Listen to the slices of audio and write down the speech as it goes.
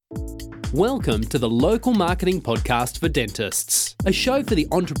Welcome to the Local Marketing Podcast for Dentists, a show for the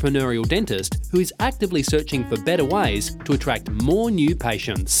entrepreneurial dentist who is actively searching for better ways to attract more new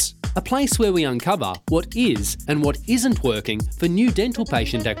patients. A place where we uncover what is and what isn't working for new dental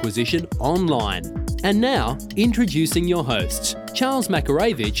patient acquisition online. And now, introducing your hosts, Charles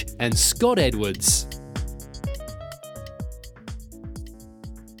Makarevich and Scott Edwards.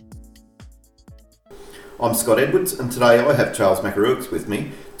 I'm Scott Edwards, and today I have Charles Makarevich with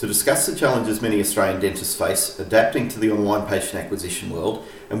me to discuss the challenges many Australian dentists face adapting to the online patient acquisition world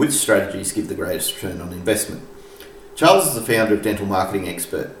and which strategies give the greatest return on investment. Charles is the founder of Dental Marketing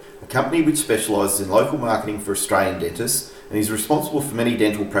Expert, a company which specialises in local marketing for Australian dentists, and is responsible for many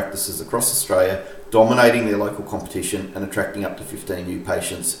dental practices across Australia, dominating their local competition and attracting up to 15 new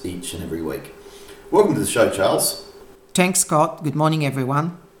patients each and every week. Welcome to the show, Charles. Thanks, Scott. Good morning,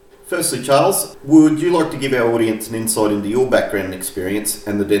 everyone. Firstly, Charles, would you like to give our audience an insight into your background and experience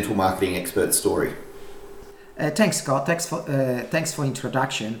and the Dental Marketing Expert story? Thanks, Scott. Thanks for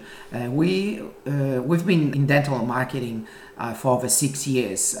introduction. We've been in dental marketing for over 6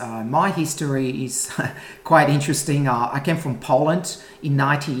 years. My history is quite interesting. I came from Poland in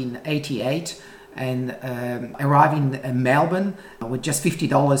 1988 and arrived in Melbourne with just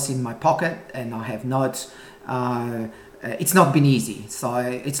 $50 in my pocket, and I have not. It's not been easy. So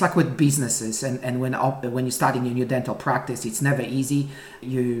it's like with businesses, and when you're starting a new dental practice, it's never easy.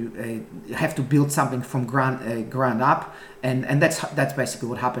 You have to build something from ground up, and that's basically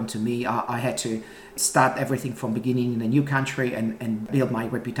what happened to me. I had to start everything from beginning in a new country and build my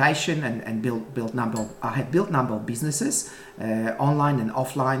reputation and build number of businesses, online and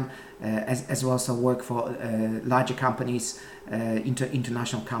offline, as well as I work for larger companies,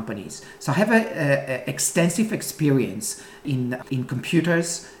 international companies. So I have a extensive experience in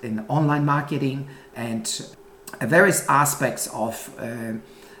computers, in online marketing, and various aspects of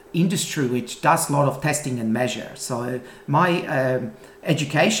industry which does a lot of testing and measure. So my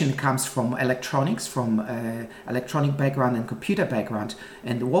education comes from electronics, from electronic background and computer background,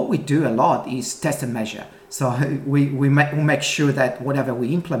 and what we do a lot is test and measure. So we make sure that whatever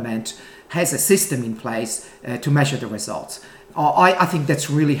we implement has a system in place to measure the results. I think that's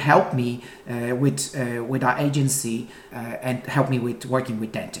really helped me with our agency and helped me with working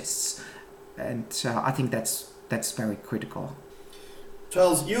with dentists, and I think that's very critical.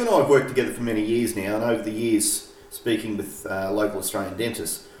 Charles, you and I have worked together for many years now, and over the years, speaking with local Australian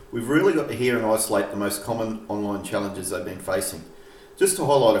dentists, we've really got to hear and isolate the most common online challenges they've been facing. Just to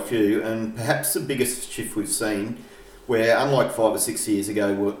highlight a few, and perhaps the biggest shift we've seen, where unlike 5 or 6 years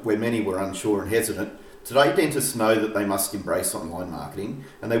ago, where many were unsure and hesitant, today dentists know that they must embrace online marketing,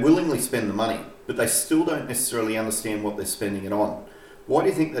 and they willingly spend the money, but they still don't necessarily understand what they're spending it on. Why do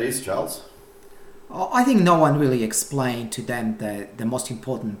you think that is, Charles? I think no one really explained to them the most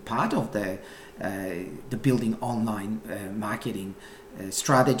important part of the building online marketing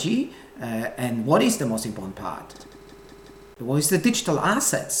strategy, and what is the most important part? What is the digital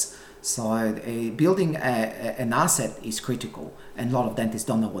assets? So building an asset is critical, and a lot of dentists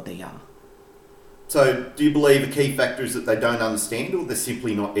don't know what they are. So do you believe a key factor is that they don't understand, or they're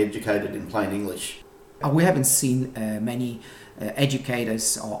simply not educated in plain English? We haven't seen many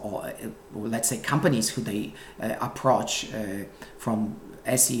educators or let's say companies who they approach from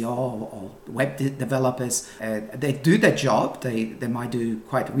SEO or web developers. They do their job. They might do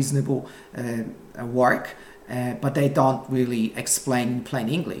quite reasonable work, but they don't really explain in plain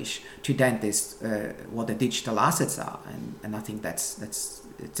English to dentists what the digital assets are, and I think that's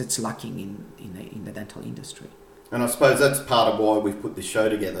lacking in the dental industry. And I suppose that's part of why we've put this show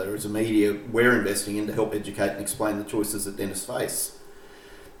together. As a media, we're investing in to help educate and explain the choices that dentists face.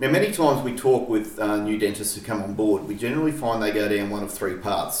 Now, many times we talk with new dentists who come on board, we generally find they go down one of three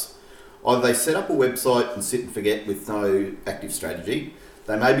paths. Either they set up a website and sit and forget with no active strategy,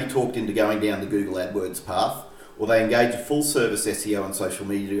 they may be talked into going down the Google AdWords path, or they engage a full-service SEO and social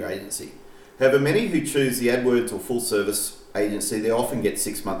media agency. However, many who choose the AdWords or full-service agency, they often get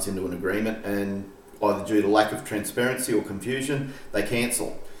 6 months into an agreement, and either due to lack of transparency or confusion, they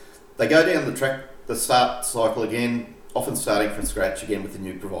cancel. They go down the start cycle again, often starting from scratch again with a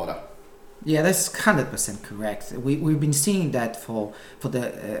new provider. Yeah, that's 100% correct. We've been seeing that for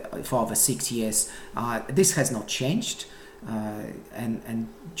over 6 years. This has not changed, and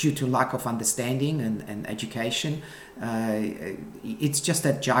due to lack of understanding and education, it's just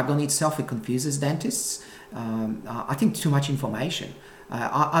that jargon itself, it confuses dentists. I think too much information.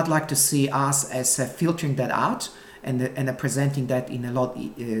 I'd like to see us as filtering that out and presenting that in a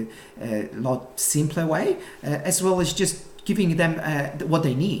lot simpler way, as well as just giving them what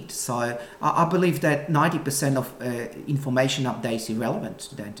they need. So I believe that 90% of information update is irrelevant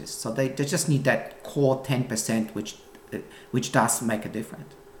to dentists. So they just need that core 10%, which does make a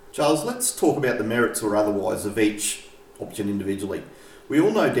difference. Charles, let's talk about the merits or otherwise of each option individually. We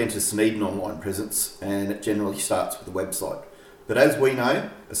all know dentists need an online presence, and it generally starts with a website. But as we know,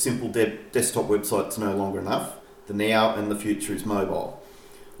 a simple desktop website is no longer enough. The now and the future is mobile.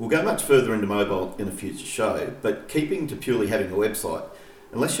 We'll go much further into mobile in a future show, but keeping to purely having a website,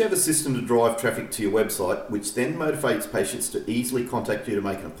 unless you have a system to drive traffic to your website, which then motivates patients to easily contact you to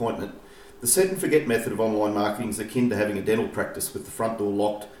make an appointment, the set and forget method of online marketing is akin to having a dental practice with the front door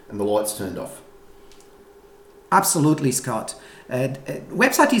locked and the lights turned off. Absolutely, Scott.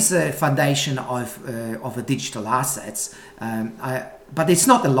 Website is a foundation of a digital assets, but it's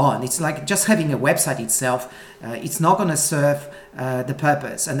not alone. It's like just having a website itself. It's not going to serve the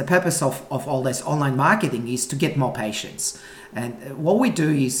purpose. And the purpose of all this online marketing is to get more patients. And what we do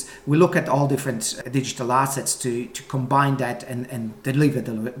is we look at all different digital assets to combine that and deliver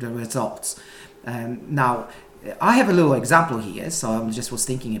the results. Now, I have a little example here, so I just was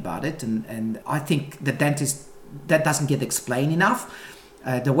thinking about it, and I think the dentist, that doesn't get explained enough.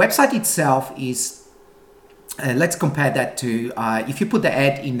 The website itself is, let's compare that to if you put the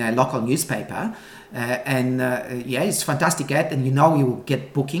ad in a local newspaper, it's a fantastic ad, and you will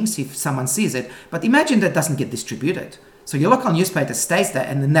get bookings if someone sees it. But imagine that doesn't get distributed. So your local newspaper stays there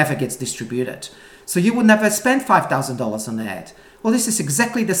and it never gets distributed. So you would never spend $5,000 on an ad. Well, this is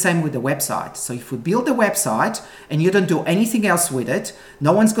exactly the same with the website. So if we build a website and you don't do anything else with it,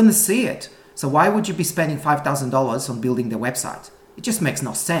 no one's going to see it. So why would you be spending $5,000 on building the website? It just makes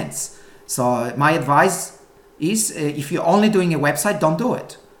no sense. So my advice is if you're only doing a website, don't do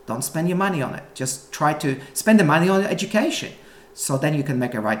it. Don't spend your money on it. Just try to spend the money on education. So then you can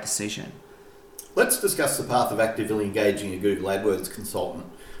make a right decision. Let's discuss the path of actively engaging a Google AdWords consultant.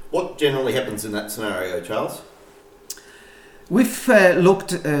 What generally happens in that scenario, Charles? We've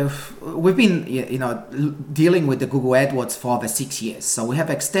we've been dealing with the Google AdWords for over 6 years, so we have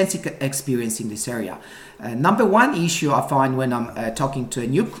extensive experience in this area. Number one issue I find when I'm talking to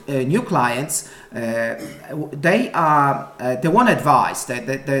new clients, they want advice.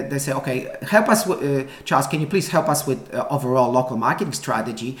 They say, okay, help us, Charles. Can you please help us with overall local marketing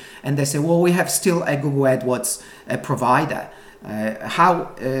strategy? And they say, well, we have still a Google AdWords provider.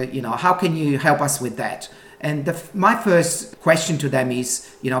 How can you help us with that? And my first question to them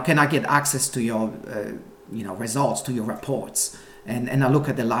is, can I get access to your, results, to your reports? And I look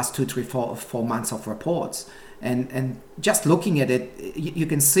at the last 2, 3, 4 months of reports. And just looking at it, you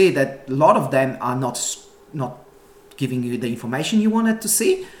can see that a lot of them are not giving you the information you wanted to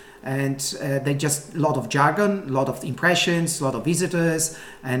see. And they just, a lot of jargon, a lot of impressions, a lot of visitors,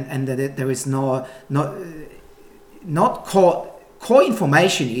 and there is not core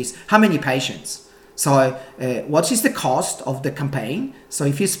information is how many patients. So what is the cost of the campaign? So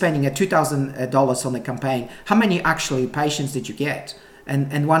if you're spending $2,000 on the campaign, how many actually patients did you get?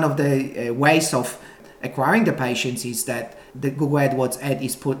 And one of the ways of acquiring the patients is that the Google AdWords ad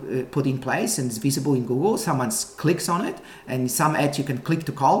is put in place and it's visible in Google. Someone clicks on it, and some ads you can click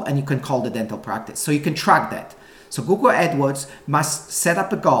to call, and you can call the dental practice. So you can track that. So Google AdWords must set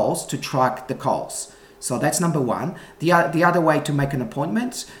up the goals to track the calls. So that's number one. The other way to make an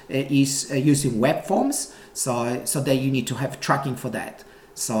appointment is using web forms. So that you need to have tracking for that.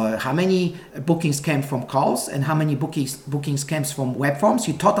 So how many bookings came from calls and how many bookings came from web forms?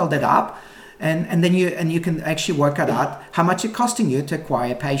 You total that up, and then you can actually work it out how much it's costing you to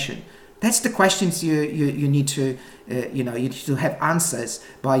acquire a patient. That's the questions you need to you need to have answers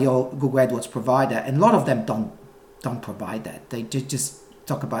by your Google AdWords provider, and a lot of them don't provide that. They just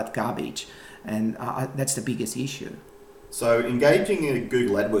talk about garbage. And that's the biggest issue. So engaging a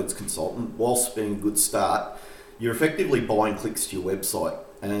Google AdWords consultant, whilst being a good start, you're effectively buying clicks to your website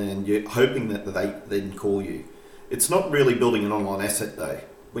and you're hoping that they then call you. It's not really building an online asset though.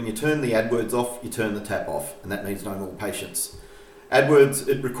 When you turn the AdWords off, you turn the tap off, and that means no more patients. AdWords,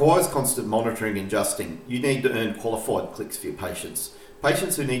 it requires constant monitoring and adjusting. You need to earn qualified clicks for your patients.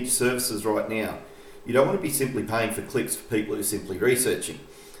 Patients who need your services right now. You don't want to be simply paying for clicks for people who are simply researching.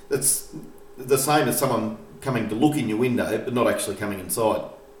 That's the same as someone coming to look in your window but not actually coming inside.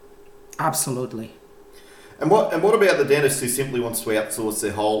 Absolutely. And what about the dentist who simply wants to outsource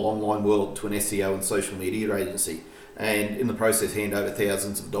their whole online world to an SEO and social media agency, and in the process hand over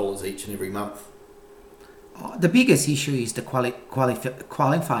thousands of dollars each and every month? The biggest issue is the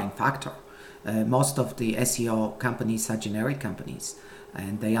qualifying factor. Most of the SEO companies are generic companies.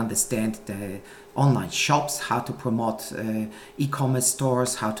 and they understand the online shops, how to promote e-commerce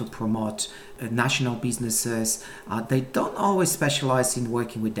stores, how to promote national businesses. They don't always specialize in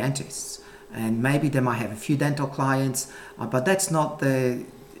working with dentists, and maybe they might have a few dental clients, but that's not the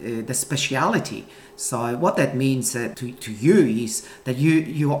speciality. So what that means to you is that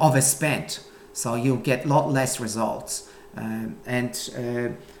you overspent, so you'll get a lot less results.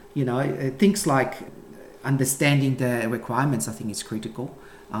 Things like understanding the requirements, I think, is critical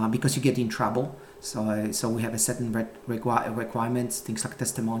because you get in trouble. So we have a certain requirements, things like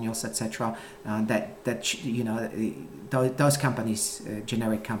testimonials, etc. Those companies,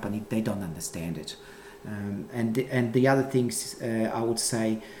 generic company, they don't understand it. And the other things I would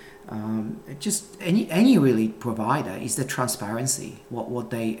say, just any really provider is the transparency,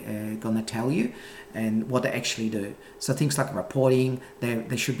 what they gonna tell you and what they actually do. So things like reporting,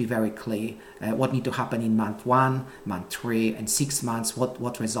 they should be very clear. What need to happen in month 1, month 3, and 6 months.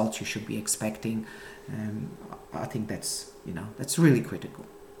 What results you should be expecting. I think that's really critical.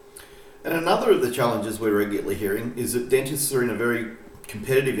 And another of the challenges we're regularly hearing is that dentists are in a very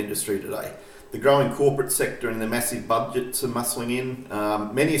competitive industry today. The growing corporate sector and the massive budgets are muscling in.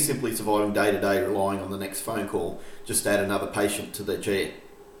 Many are simply surviving day to day, relying on the next phone call just to add another patient to their chair.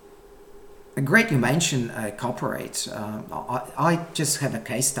 Great you mentioned corporate. I just have a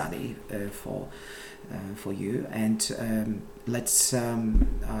case study for you, and let's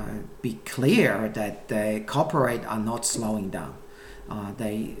be clear that the corporate are not slowing down.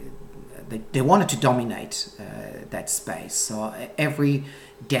 They wanted to dominate that space, so every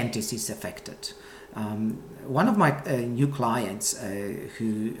dentist is affected. One of my new clients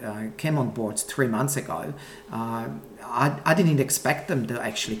who came on board 3 months ago, I didn't expect them to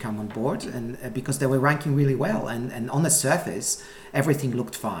actually come on board, and because they were ranking really well, and on the surface everything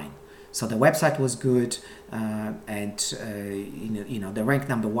looked fine. So the website was good, and they ranked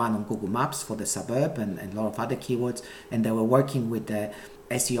number 1 on Google Maps for the suburb and a lot of other keywords, and they were working with the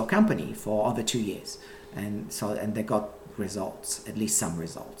SEO company for over 2 years, and they got results, at least some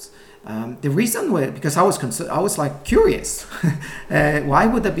results. The reason was because I was concerned. I was like curious, why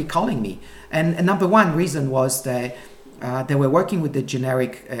would they be calling me? And number one reason was that they were working with the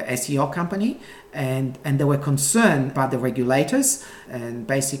generic SEO company, and they were concerned about the regulators and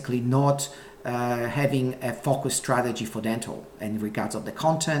basically not having a focused strategy for dental in regards of the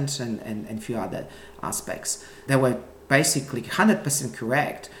content and a few other aspects. They were basically 100%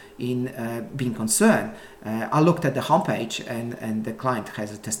 correct in being concerned. I looked at the homepage, and the client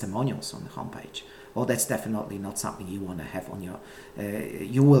has testimonials on the homepage. Well, that's definitely not something you want to have on your.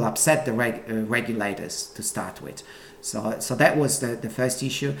 You will upset the regulators to start with. So that was the first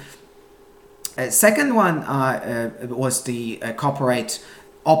issue. Second one was the corporate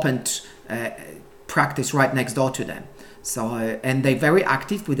opened practice right next door to them. So and they're very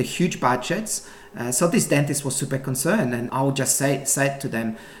active with the huge budgets. So this dentist was super concerned, and I would just say to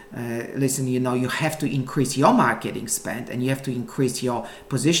them, listen, you have to increase your marketing spend, and you have to increase your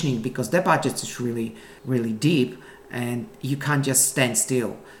positioning, because their budget is really, really deep, and you can't just stand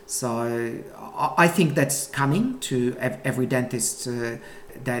still. So I think that's coming to every dentist,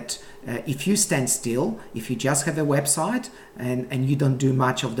 that if you stand still, if you just have a website and you don't do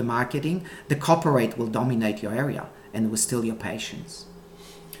much of the marketing, the corporate will dominate your area and will steal your patients.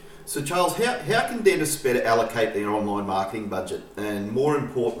 So Charles, how can dentists better allocate their online marketing budget? And more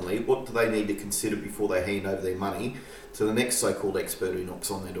importantly, what do they need to consider before they hand over their money to the next so-called expert who knocks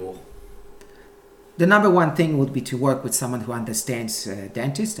on their door? The number one thing would be to work with someone who understands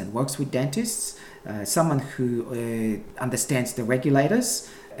dentists and works with dentists, someone who understands the regulators,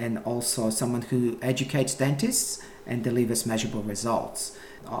 and also someone who educates dentists and delivers measurable results.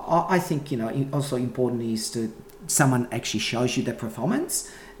 I think also important is to someone actually shows you the performance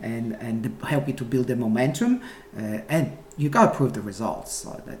and help you to build the momentum, and you got to prove the results.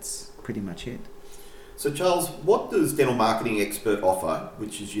 So that's pretty much it. So Charles, what does Dental Marketing Expert offer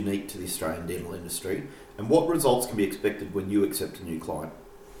which is unique to the Australian dental industry, and what results can be expected when you accept a new client?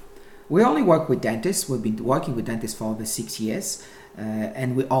 We only work with dentists. We've been working with dentists for over 6 years,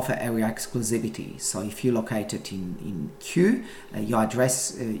 and we offer area exclusivity. So if you're located in Kew, your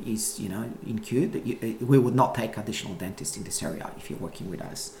address is in Kew, we would not take additional dentists in this area if you're working with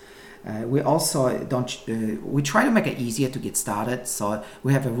us. We also we try to make it easier to get started, so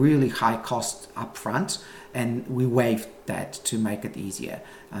we have a really high cost upfront, and we waive that to make it easier.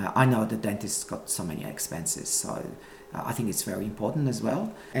 I know the dentist got so many expenses, so I think it's very important as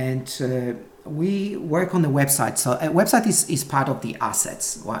well. And we work on the website. So a website is part of the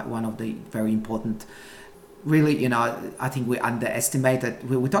assets, one of the very important. Really, I think we underestimated.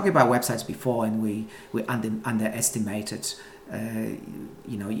 We were talking about websites before, and we underestimated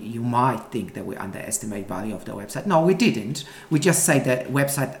you might think that we underestimate value of the website. No, we didn't. We just say that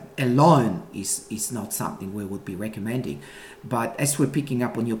website alone is not something we would be recommending. But as we're picking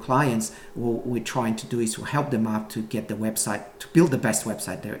up on new clients, what we're trying to do is to help them out to get the website, to build the best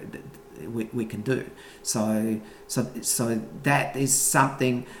website we can do. So that is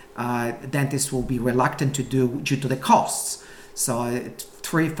something dentists will be reluctant to do due to the costs. So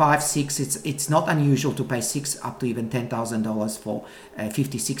 3, 5, 6, it's not unusual to pay $6,000 up to even $10,000 for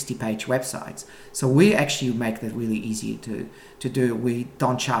 50, 60 page websites. So we actually make that really easy to do. We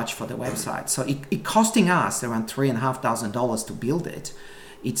don't charge for the website. So it costing us around $3,500 to build it.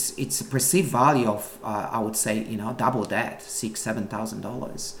 It's a perceived value of I would say double that, $6,000,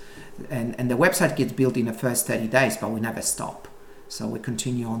 $7,000, and the website gets built in the first 30 days, but we never stop. So we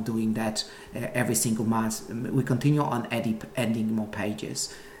continue on doing that every single month. We continue on adding more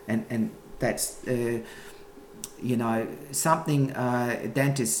pages, and that's something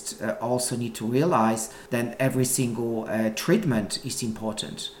dentists also need to realize. That every single treatment is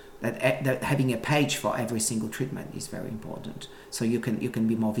important. That having a page for every single treatment is very important. So you can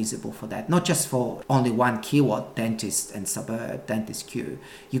be more visible for that. Not just for only one keyword, dentist and suburb, dentist queue.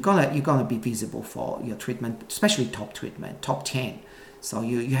 You're gonna be visible for your treatment, especially top treatment, top 10. So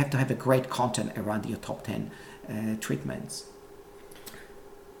you have to have a great content around your top 10 treatments.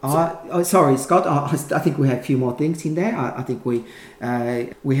 Sorry, Scott. I think we have a few more things in there. I think we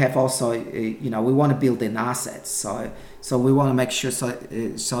have also, we want to build in assets. So we want to make sure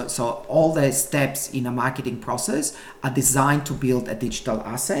so all the steps in a marketing process are designed to build a digital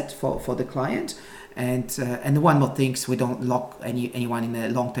asset for the client. And one more thing, so we don't lock anyone in a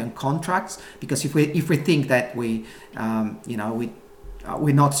long-term contracts, because if we think that we're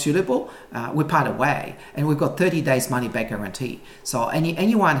not suitable, we part away, and we've got 30 days money back guarantee. So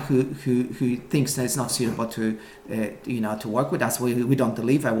anyone who thinks that it's not suitable to work with us, we don't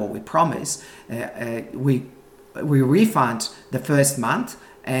deliver what we promise. We refund the first month,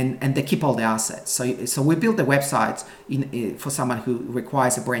 and they keep all the assets. So we build the website for someone who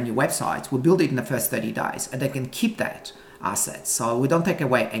requires a brand new website. We build it in the first 30 days, and they can keep that asset. So we don't take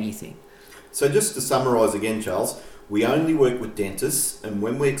away anything. So just to summarise again, Charles, we only work with dentists, and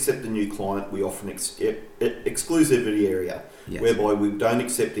when we accept a new client, we offer an exclusivity area, yes, whereby we don't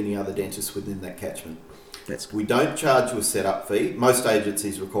accept any other dentists within that catchment. We don't charge you a setup fee. Most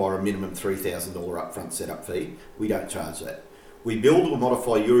agencies require a minimum $3,000 upfront setup fee. We don't charge that. We build or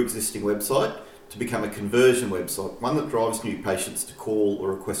modify your existing website to become a conversion website, one that drives new patients to call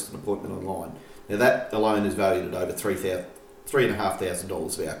or request an appointment online. Now that alone is valued at over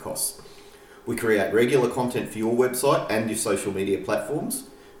 $3,500 of our costs. We create regular content for your website and your social media platforms.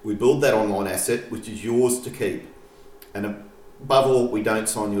 We build that online asset, which is yours to keep. And above all, we don't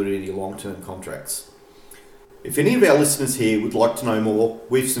sign you to any long-term contracts. If any of our listeners here would like to know more,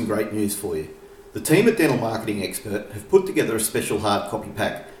 we've some great news for you. The team at Dental Marketing Expert have put together a special hard copy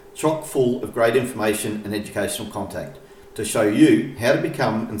pack, chock full of great information and educational content to show you how to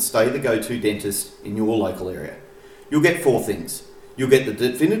become and stay the go-to dentist in your local area. You'll get 4 things. You'll get the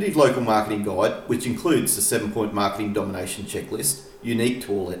definitive local marketing guide, which includes the 7-point marketing domination checklist, unique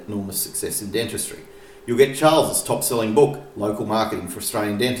to all enormous success in dentistry. You'll get Charles's top-selling book, Local Marketing for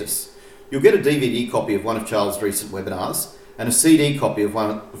Australian Dentists. You'll get a DVD copy of one of Charles' recent webinars and a CD copy of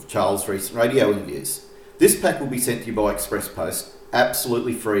one of Charles' recent radio interviews. This pack will be sent to you by express post,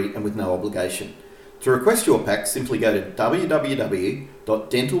 absolutely free and with no obligation. To request your pack, simply go to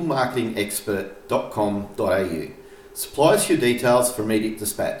www.dentalmarketingexpert.com.au. Supply us your details for immediate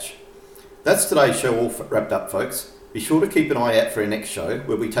dispatch. That's today's show all wrapped up, folks. Be sure to keep an eye out for our next show,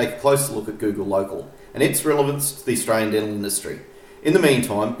 where we take a closer look at Google Local and its relevance to the Australian dental industry. In the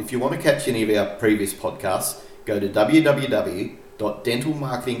meantime, if you want to catch any of our previous podcasts, go to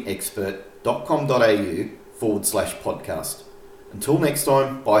www.dentalmarketingexpert.com.au/podcast. Until next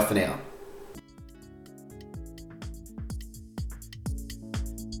time, bye for now.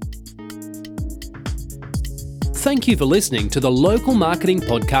 Thank you for listening to the Local Marketing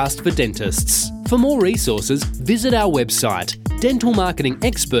Podcast for Dentists. For more resources, visit our website,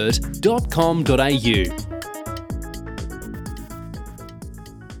 dentalmarketingexpert.com.au.